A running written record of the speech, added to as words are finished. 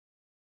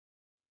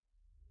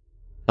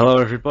Hello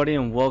everybody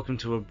and welcome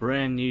to a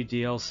brand new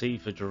DLC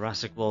for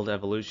Jurassic World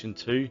Evolution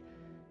 2,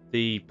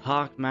 the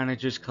Park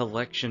Manager's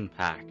Collection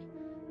Pack,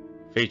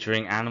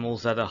 featuring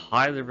animals that are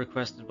highly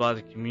requested by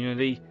the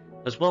community,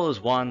 as well as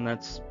one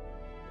that's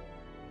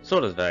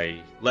sort of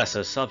a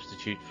lesser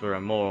substitute for a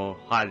more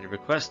highly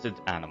requested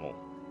animal.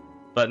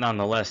 But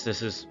nonetheless,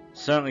 this is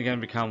certainly going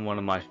to become one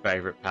of my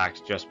favourite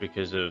packs just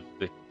because of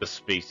the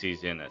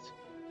species in it.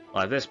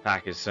 Like, this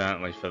pack is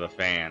certainly for the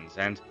fans,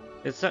 and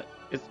it's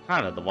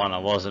kind of the one I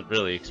wasn't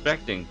really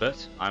expecting,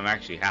 but I'm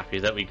actually happy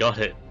that we got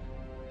it.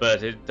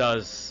 But it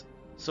does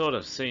sort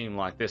of seem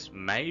like this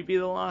may be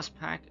the last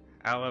pack,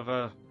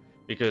 however,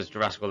 because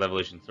Jurassic World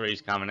Evolution 3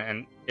 is coming,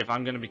 and if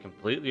I'm going to be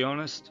completely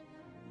honest,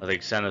 I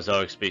think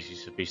Cenozoic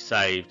species should be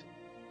saved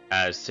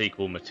as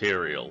sequel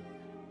material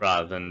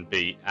rather than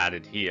be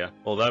added here.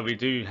 Although we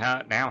do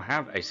now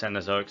have a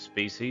Cenozoic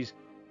species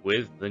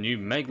with the new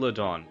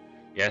Megalodon.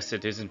 Yes,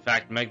 it is in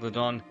fact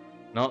Megalodon,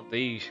 not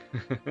the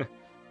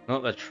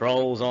not the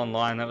trolls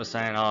online that were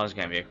saying, oh, it's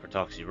going to be a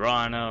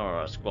Cretoxyrhino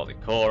or a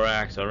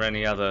Squalocorax or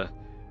any other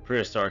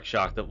prehistoric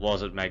shark that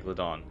wasn't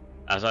Megalodon.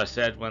 As I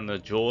said, when the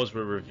jaws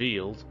were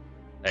revealed,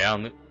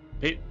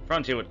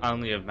 Frontier would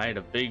only have made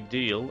a big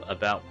deal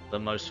about the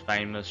most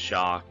famous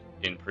shark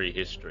in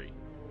prehistory.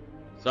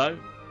 So,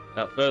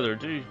 without further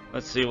ado,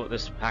 let's see what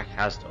this pack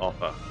has to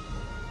offer.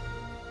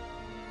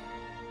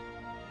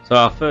 So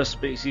our first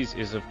species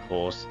is of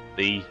course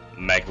the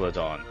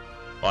Megalodon,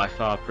 by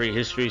far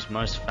prehistory's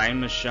most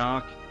famous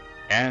shark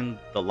and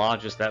the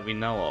largest that we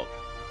know of.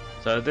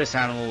 So this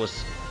animal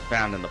was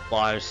found in the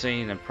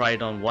Pliocene and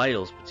preyed on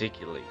whales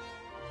particularly.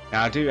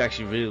 Now I do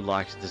actually really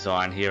like its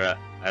design here,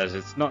 as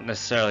it's not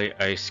necessarily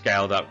a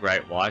scaled up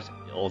great white,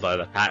 although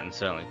the pattern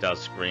certainly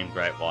does scream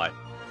great white,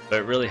 but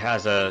it really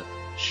has a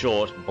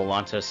short,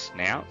 blunter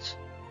snout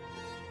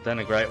than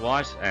a great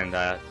white and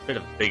a bit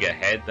of a bigger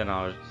head than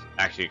I was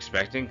actually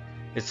expecting.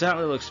 It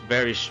certainly looks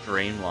very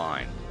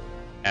streamlined,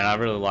 and I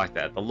really like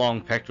that. The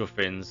long pectoral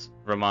fins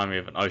remind me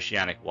of an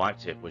oceanic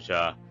whitetip, which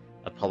are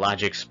a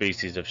pelagic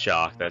species of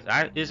shark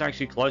that is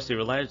actually closely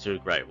related to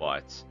great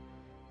whites.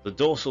 The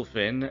dorsal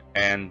fin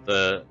and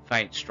the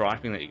faint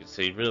striping that you can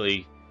see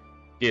really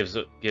gives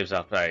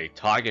up a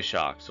tiger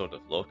shark sort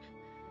of look.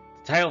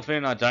 The tail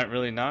fin I don't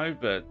really know,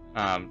 but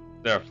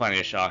there are plenty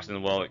of sharks in the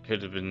world that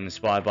could have been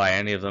inspired by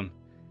any of them,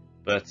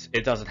 but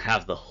it doesn't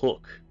have the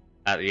hook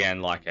at the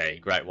end like a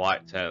great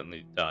white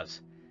certainly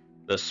does.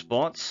 The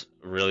spots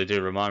really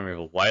do remind me of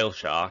a whale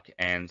shark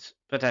and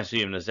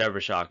potentially even a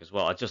zebra shark as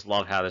well. I just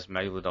love how this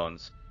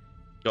Megalodon's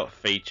got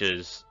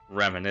features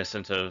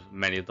reminiscent of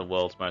many of the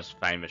world's most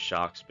famous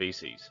shark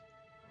species.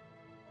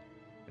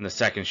 In the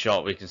second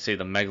shot we can see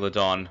the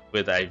Megalodon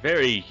with a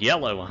very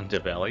yellow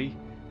underbelly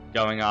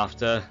going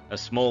after a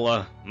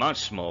smaller,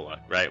 much smaller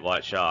great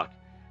white shark.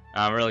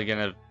 I'm really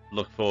going to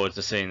look forward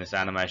to seeing this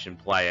animation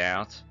play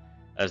out,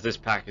 as this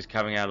pack is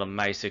coming out on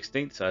May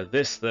 16th, so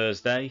this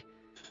Thursday.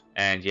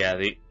 And yeah,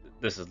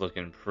 this is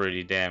looking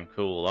pretty damn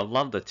cool. I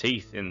love the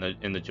teeth in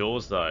the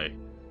jaws though.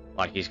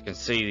 Like, you can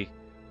see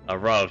a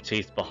row of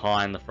teeth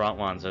behind the front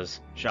ones,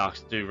 as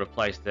sharks do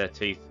replace their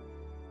teeth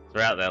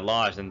throughout their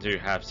lives and do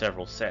have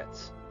several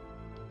sets.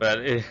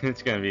 But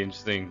it's going to be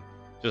interesting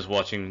just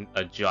watching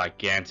a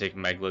gigantic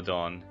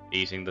Megalodon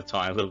eating the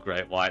tiny little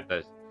great white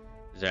that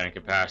is there in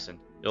comparison.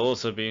 It'll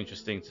also be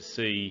interesting to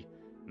see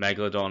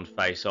Megalodon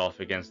face off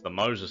against the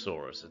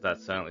Microceratus, as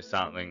that's certainly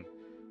something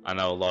I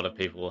know a lot of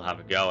people will have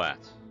a go at.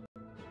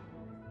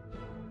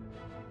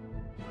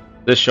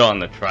 This shot in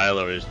the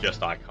trailer is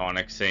just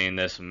iconic, seeing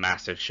this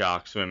massive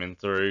shark swimming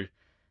through,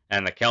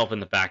 and the kelp in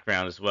the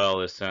background as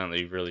well is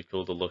certainly really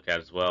cool to look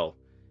at as well.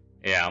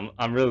 Yeah,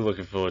 I'm really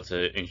looking forward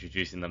to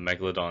introducing the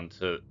Megalodon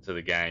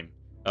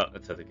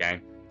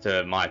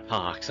to my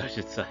parks, I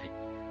should say.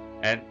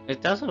 And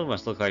it does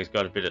almost look like it's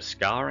got a bit of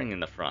scarring in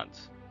the front.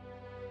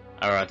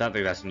 Or I don't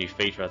think that's a new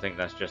feature, I think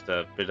that's just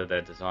a bit of their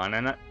design.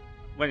 And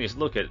when you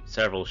look at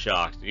several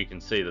sharks, you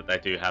can see that they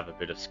do have a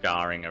bit of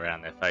scarring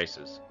around their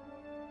faces.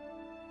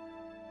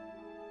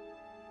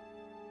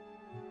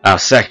 Our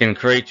second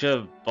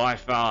creature, by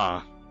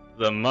far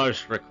the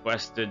most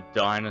requested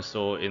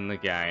dinosaur in the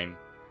game,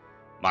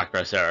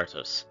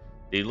 Microceratus.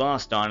 The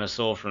last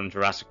dinosaur from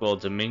Jurassic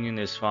World Dominion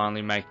is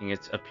finally making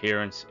its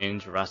appearance in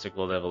Jurassic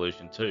World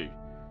Evolution 2.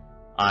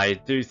 I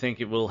do think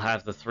it will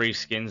have the three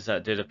skins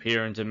that did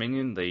appear in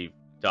Dominion, the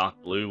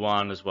dark blue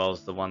one, as well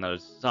as the one that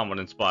was somewhat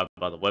inspired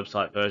by the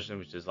website version,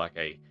 which is like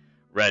a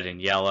red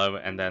and yellow,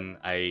 and then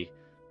a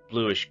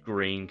bluish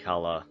green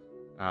color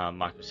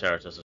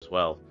Microceratus as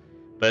well.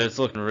 But it's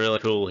looking really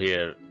cool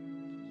here,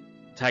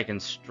 taken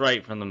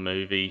straight from the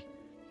movie.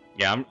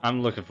 Yeah,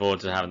 I'm looking forward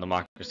to having the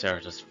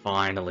Microceratus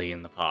finally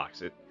in the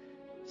parks. It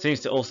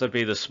seems to also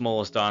be the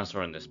smallest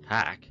dinosaur in this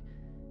pack.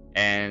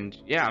 And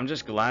yeah, I'm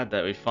just glad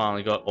that we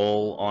finally got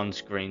all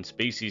on-screen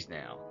species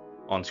now.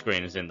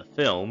 On-screen as in the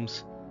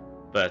films.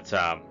 But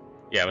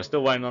yeah, we're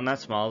still waiting on that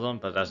Smilodon,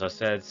 but as I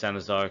said,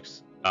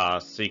 Cenozoics are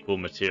sequel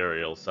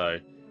material, so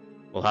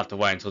we'll have to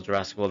wait until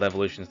Jurassic World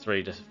Evolution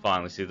 3 to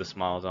finally see the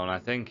Smilodon, I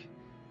think.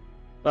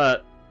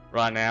 But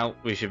right now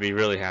we should be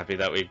really happy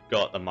that we've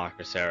got the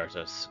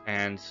Microceratus,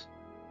 and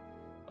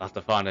we'll have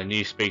to find a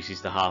new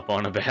species to harp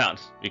on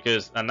about,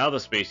 because another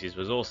species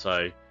was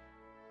also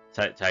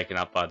taken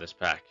up by this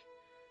pack.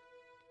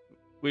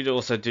 We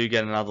also do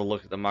get another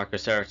look at the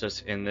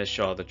Microceratus in this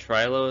shot of the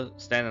trailer,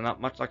 standing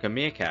up much like a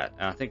meerkat,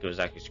 and I think it was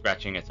actually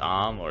scratching its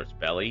arm or its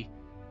belly.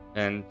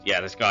 And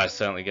yeah, this guy is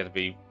certainly going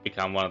to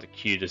become one of the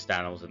cutest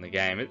animals in the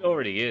game. It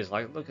already is.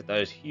 Like, look at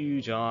those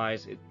huge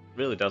eyes. It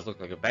really does look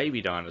like a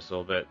baby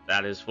dinosaur, but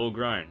that is full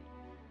grown.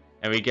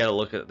 And we get a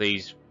look at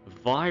these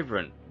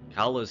vibrant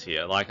colors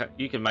here. Like,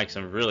 you can make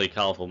some really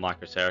colorful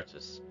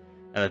Microceratus,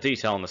 and the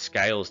detail on the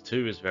scales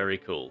too is very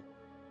cool.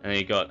 And then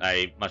you got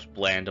a much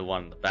blander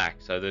one in the back,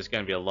 so there's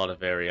going to be a lot of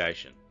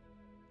variation.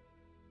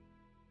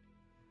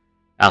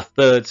 Our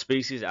third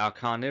species, our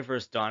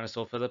carnivorous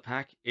dinosaur for the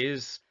pack,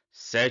 is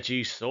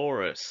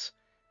Segisaurus.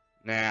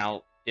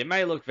 Now, it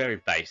may look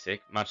very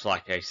basic, much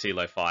like a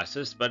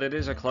Coelophysis, but it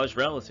is a close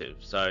relative,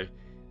 so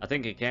I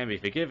think it can be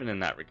forgiven in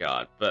that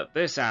regard. But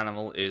this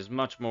animal is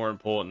much more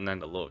important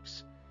than it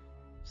looks.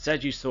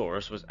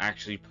 Segisaurus was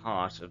actually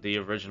part of the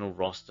original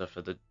roster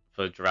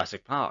for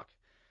Jurassic Park.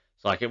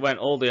 So like, it went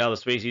all the other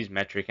species,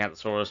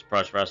 Metriacanthosaurus,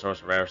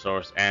 Procerosaurus,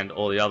 Rarosaurus, and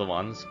all the other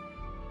ones,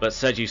 but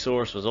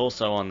Segisaurus was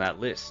also on that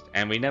list,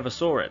 and we never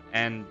saw it,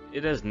 and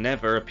it has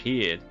never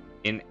appeared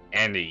in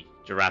any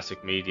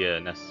Jurassic media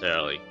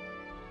necessarily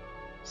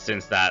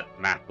since that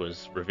map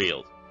was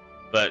revealed.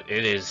 But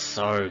it is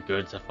so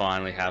good to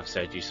finally have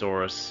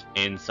Segisaurus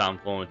in some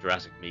form of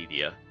Jurassic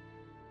media.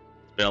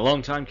 It's been a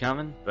long time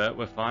coming, but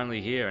we're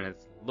finally here, and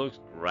it looks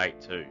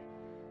great too.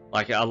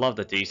 Like, I love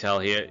the detail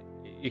here.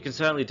 You can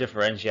certainly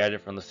differentiate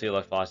it from the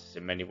Coelophysis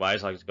in many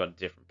ways, like it's got a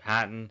different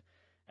pattern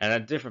and a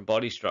different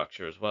body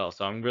structure as well,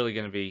 so I'm really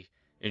going to be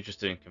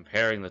interested in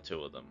comparing the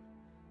two of them.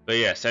 But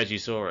yeah,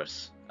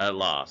 Segisaurus at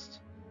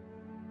last.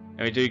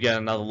 And we do get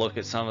another look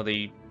at some of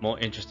the more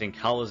interesting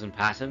colours and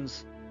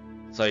patterns.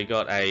 So you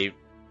got a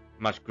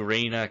much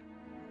greener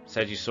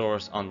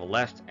Segisaurus on the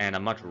left and a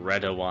much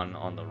redder one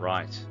on the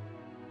right.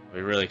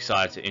 We're really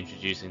excited to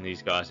introducing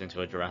these guys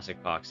into a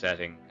Jurassic Park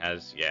setting,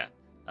 as yeah,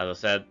 as I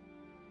said,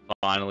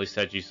 finally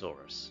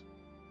Segisaurus.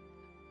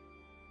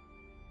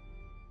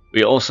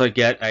 We also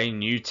get a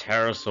new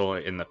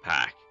pterosaur in the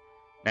pack.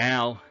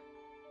 Now,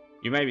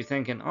 you may be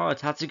thinking, oh,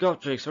 it's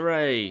Hatzegopteryx,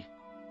 hooray!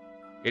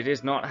 It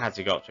is not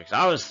Hatzegopteryx.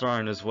 I was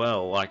thrown as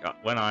well, like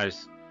when I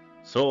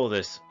saw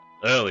this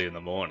early in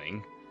the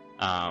morning,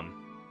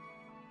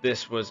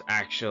 this was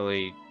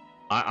actually,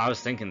 I was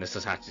thinking this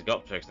was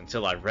Hatzegopteryx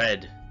until I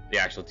read the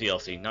actual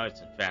DLC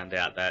notes and found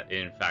out that it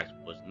in fact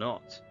was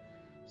not.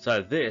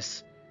 So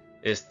this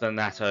is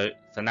Thanatosdrakon.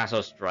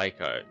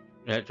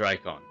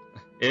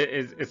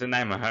 It's a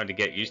name I'm having to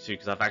get used to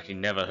because I've actually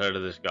never heard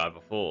of this guy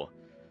before.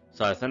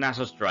 So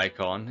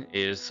Thanatosdrakon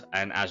is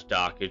an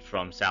Azhdarchid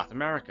from South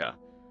America,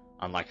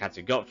 unlike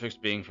Hatzegopteryx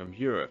being from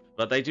Europe.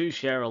 But they do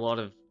share a lot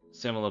of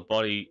similar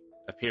body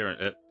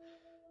appearance.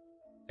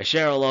 They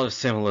share a lot of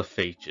similar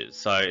features,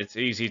 so it's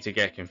easy to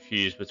get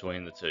confused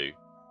between the two.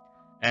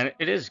 And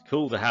it is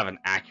cool to have an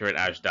accurate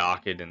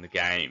Azhdarchid in the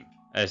game,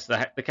 as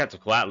the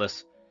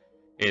Quetzalcoatlus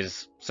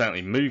is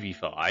certainly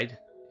movie-fied.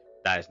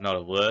 That is not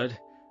a word.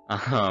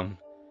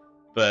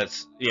 But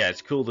yeah,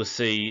 it's cool to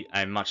see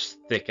a much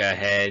thicker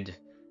head,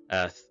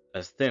 a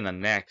thinner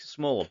neck,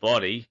 smaller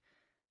body,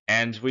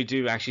 and we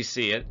do actually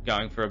see it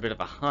going for a bit of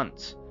a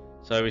hunt.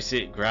 So we see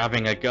it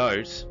grabbing a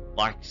goat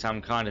like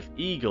some kind of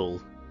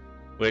eagle,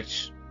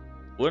 which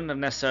wouldn't have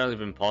necessarily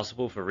been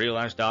possible for real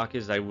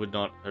Azhdarchids. They would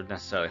not have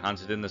necessarily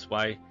hunted in this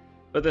way.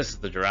 But this is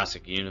the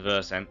Jurassic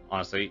universe, and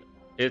honestly,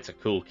 it's a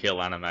cool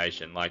kill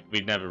animation. Like,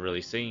 we've never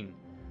really seen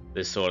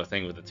this sort of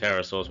thing with the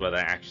pterosaurs where they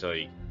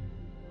actually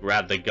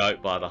grab the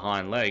goat by the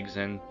hind legs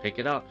and pick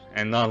it up.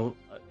 And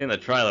in the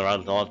trailer, I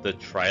love the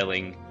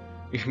trailing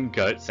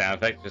goat sound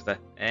effect, just that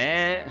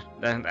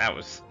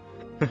was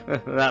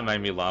that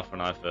made me laugh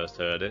when I first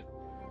heard it.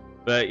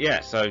 But yeah,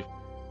 so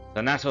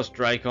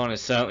Thanatosdrakon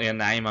is certainly a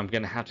name I'm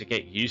going to have to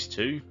get used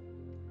to,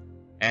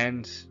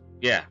 and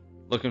yeah,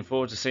 looking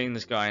forward to seeing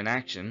this guy in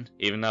action,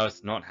 even though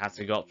it's not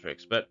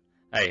Hatzegopteryx. But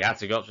hey,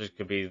 Hatzegopteryx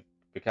could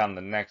become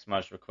the next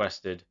most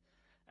requested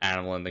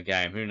animal in the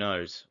game, who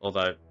knows?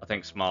 Although I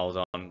think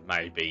Megalodon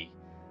may be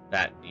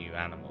that new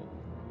animal.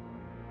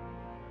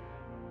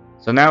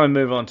 So now we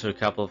move on to a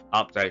couple of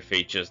update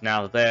features.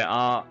 Now there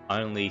are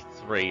only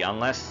 3,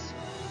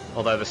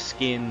 although the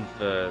skin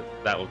for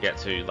that we'll get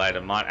to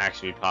later might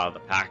actually be part of the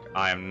pack,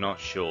 I am not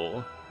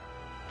sure.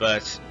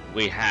 But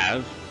we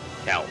have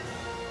kelp.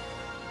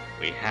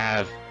 We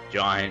have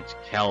giant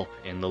kelp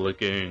in the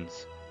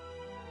lagoons.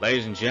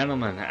 Ladies and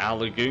gentlemen, our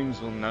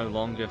lagoons will no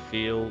longer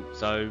feel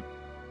so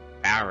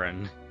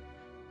barren,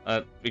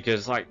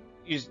 because like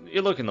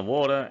you look in the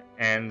water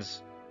and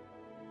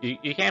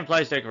you can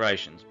place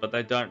decorations, but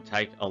they don't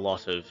take a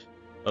lot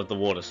of the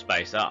water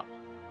space up.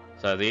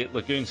 So the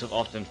lagoons have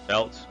often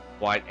felt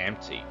quite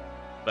empty.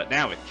 But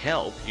now with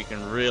kelp, you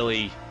can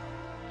really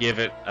give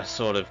it a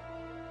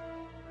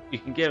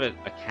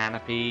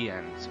canopy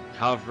and some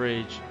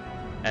coverage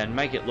and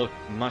make it look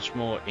much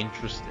more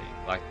interesting.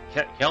 Like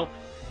kelp,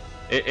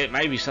 it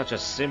may be such a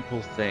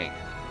simple thing,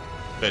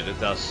 but it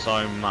does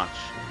so much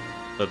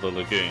for the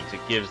lagoons. It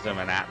gives them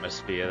an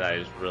atmosphere that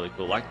is really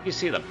cool. Like you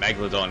see the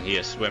Megalodon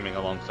here swimming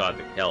alongside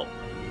the kelp.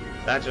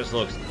 That just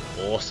looks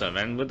awesome,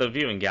 and with the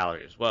viewing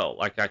gallery as well.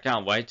 Like I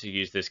can't wait to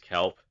use this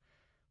kelp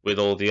with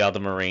all the other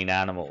marine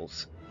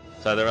animals.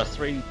 So there are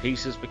 3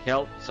 pieces for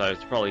kelp, so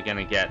it's probably going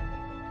to get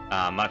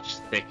much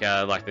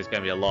thicker. Like there's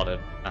going to be a lot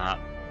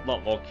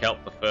more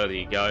kelp the further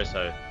you go.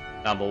 So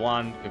number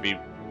 1 could be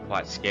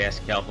quite scarce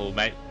kelp, or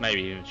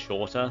maybe even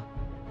shorter.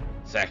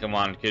 Second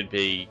one could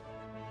be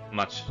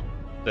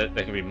there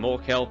could be more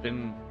kelp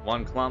in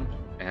one clump,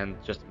 and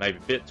just maybe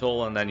a bit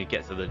taller, and then you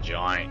get to the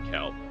giant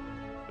kelp,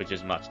 which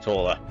is much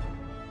taller.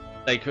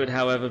 They could,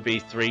 however, be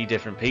 3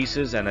 different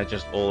pieces, and they're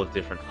just all of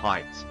different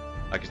heights.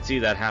 I could see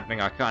that happening.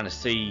 I kind of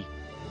see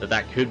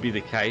that could be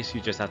the case.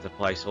 You just have to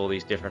place all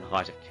these different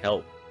heights of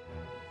kelp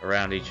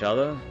around each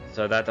other.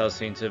 So that does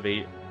seem to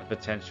be a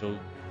potential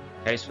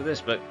case for this.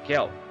 But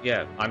kelp,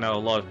 yeah, I know a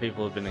lot of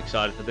people have been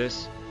excited for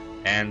this,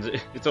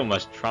 and it's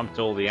almost trumped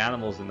all the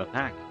animals in the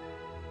pack,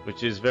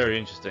 which is very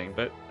interesting.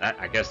 But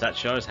I guess that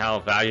shows how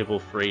valuable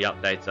free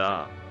updates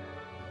are.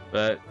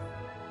 But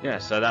yeah,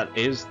 so that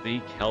is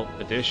the kelp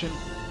edition.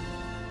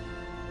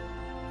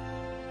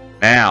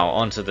 Now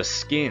onto the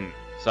skin.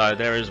 So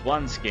there is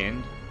one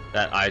skin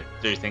that I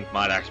do think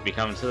might actually be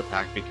coming to the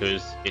pack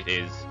because it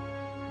is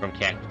from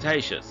Camp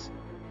Cretaceous.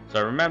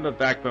 So remember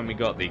back when we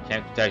got the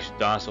Camp Cretaceous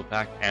dinosaur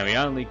pack and we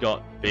only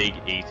got Big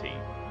Eatie.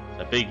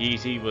 So Big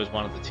Eatie was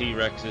one of the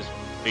T-Rexes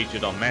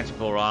featured on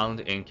Manticore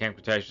Island in Camp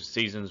Cretaceous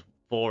seasons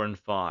 4 and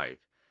 5.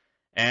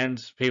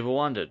 And people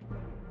wondered,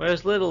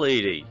 where's Little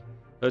Eatie,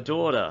 her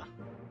daughter?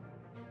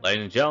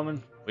 Ladies and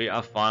gentlemen, we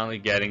are finally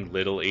getting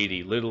Little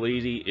Eatie. Little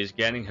Eatie is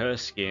getting her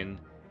skin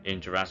in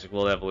Jurassic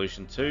World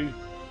Evolution 2,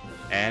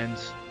 and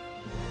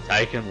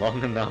taken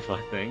long enough,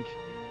 I think.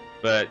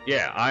 But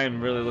yeah, I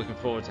am really looking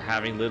forward to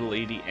having Little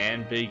Eatie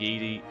and Big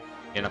Eatie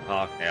in a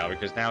park now,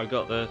 because now we've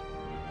got the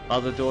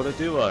mother-daughter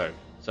duo.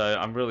 So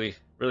I'm really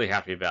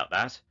happy about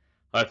that.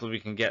 Hopefully we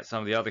can get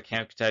some of the other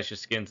Camp Cretaceous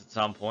skins at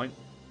some point.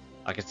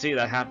 I could see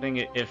that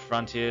happening if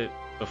Frontier,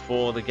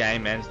 before the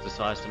game ends,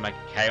 decides to make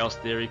a Chaos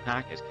Theory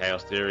pack, as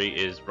Chaos Theory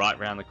is right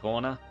around the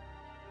corner.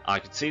 I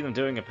could see them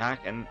doing a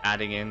pack and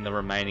adding in the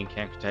remaining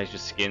Camp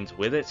Cretaceous skins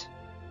with it.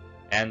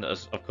 And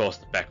of course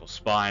the Beckel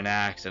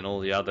Spinax and all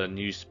the other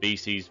new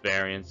species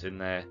variants in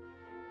there.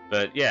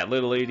 But yeah,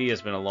 Little Eatie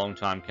has been a long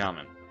time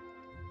coming.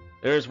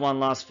 There is one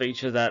last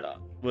feature that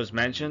was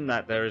mentioned,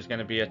 that there is going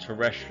to be a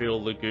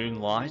terrestrial lagoon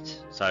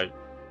light. So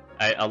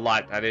a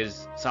light that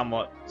is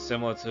somewhat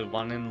similar to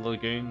one in the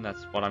lagoon.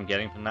 That's what I'm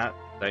getting from that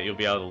you'll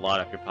be able to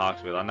light up your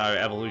parks with. I know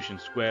Evolution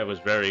Square was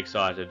very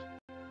excited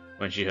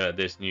when she heard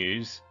this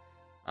news.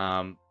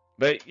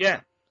 But yeah,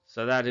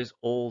 so that is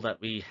all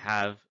that we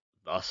have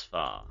thus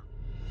far.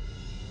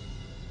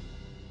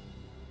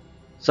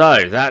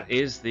 So that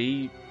is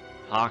the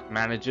Park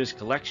Manager's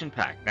Collection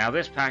Pack. Now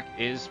this pack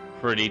is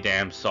pretty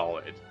damn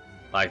solid.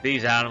 Like,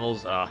 these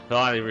animals are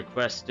highly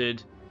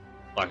requested.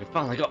 Like, we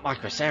finally got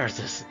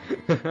Microceratus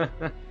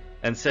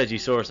and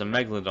Segisaurus and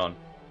Megalodon.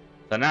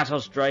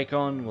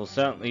 Thanatosdrakon will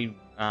certainly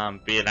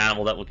be an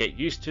animal that we'll get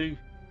used to.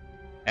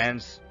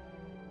 And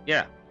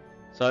yeah,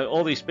 so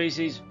all these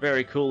species,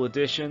 very cool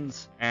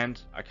additions, and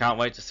I can't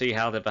wait to see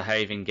how they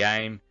behave in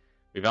game.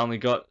 We've only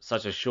got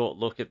such a short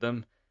look at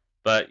them,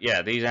 but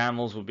yeah, these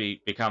animals will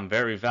become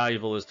very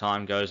valuable as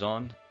time goes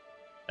on.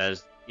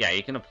 As yeah,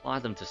 you can apply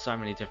them to so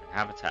many different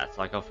habitats.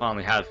 Like, I'll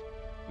finally have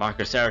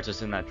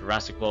Microceratus in that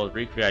Jurassic World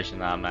recreation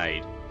that I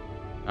made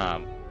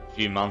a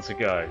few months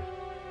ago.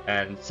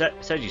 And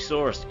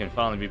Segisaurus can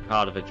finally be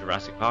part of a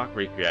Jurassic Park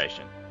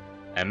recreation.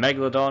 And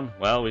Megalodon,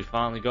 well, we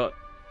finally got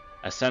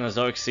a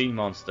Cenozoic sea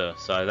monster,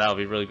 so that'll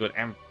be really good,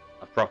 and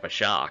a proper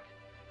shark.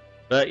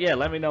 But yeah,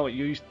 let me know what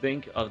you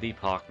think of the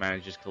Park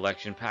Manager's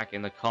Collection Pack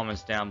in the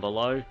comments down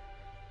below.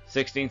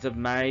 16th of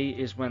May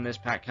is when this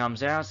pack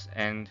comes out,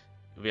 and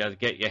you'll be able to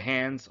get your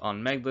hands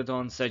on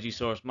Megalodon,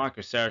 Segisaurus,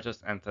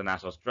 Microceratus, and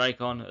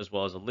Thanatosdrakon, as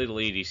well as a Little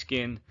Eatie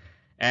skin.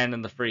 And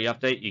in the free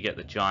update, you get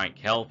the giant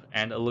kelp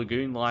and a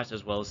lagoon light,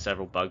 as well as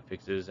several bug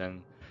fixes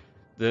and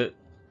the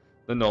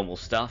normal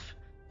stuff.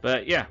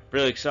 But yeah,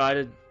 really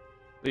excited.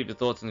 Leave your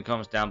thoughts in the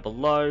comments down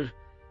below.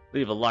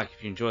 Leave a like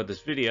if you enjoyed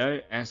this video,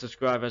 and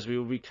subscribe, as we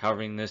will be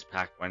covering this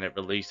pack when it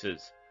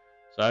releases.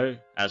 So,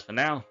 as for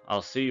now,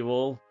 I'll see you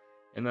all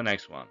in the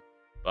next one.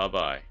 Bye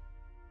bye.